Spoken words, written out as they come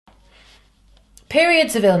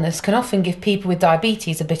Periods of illness can often give people with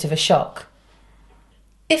diabetes a bit of a shock.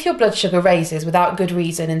 If your blood sugar raises without good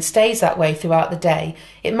reason and stays that way throughout the day,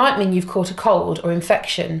 it might mean you've caught a cold or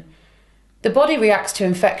infection. The body reacts to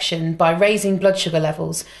infection by raising blood sugar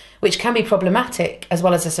levels, which can be problematic as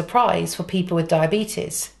well as a surprise for people with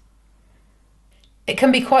diabetes. It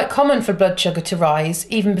can be quite common for blood sugar to rise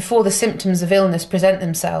even before the symptoms of illness present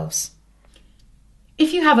themselves.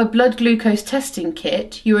 If you have a blood glucose testing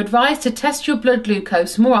kit, you're advised to test your blood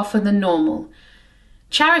glucose more often than normal.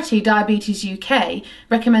 Charity Diabetes.co.uk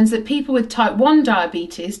recommends that people with type 1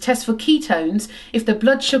 diabetes test for ketones if the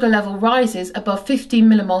blood sugar level rises above 15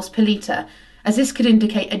 millimoles per litre, as this could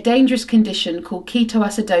indicate a dangerous condition called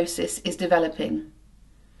ketoacidosis is developing.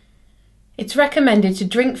 It's recommended to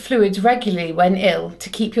drink fluids regularly when ill to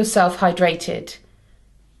keep yourself hydrated.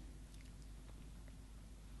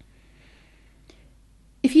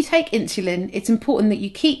 If you take insulin, it's important that you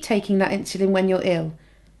keep taking that insulin when you're ill.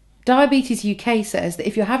 Diabetes UK says that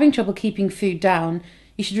if you're having trouble keeping food down,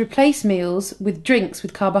 you should replace meals with drinks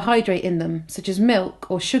with carbohydrate in them, such as milk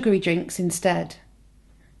or sugary drinks instead.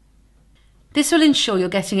 This will ensure you're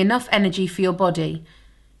getting enough energy for your body.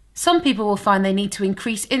 Some people will find they need to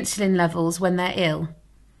increase insulin levels when they're ill.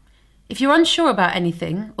 If you're unsure about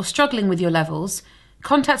anything or struggling with your levels,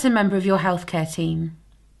 contact a member of your healthcare team.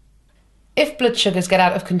 If blood sugars get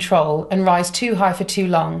out of control and rise too high for too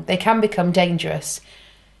long, they can become dangerous.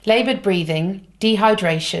 Laboured breathing,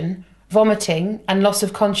 dehydration, vomiting and loss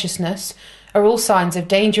of consciousness are all signs of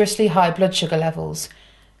dangerously high blood sugar levels.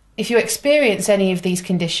 If you experience any of these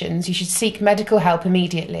conditions, you should seek medical help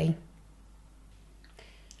immediately.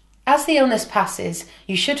 As the illness passes,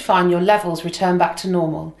 you should find your levels return back to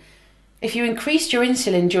normal. If you increased your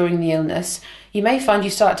insulin during the illness, you may find you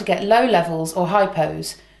start to get low levels or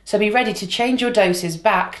hypos, so be ready to change your doses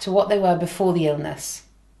back to what they were before the illness.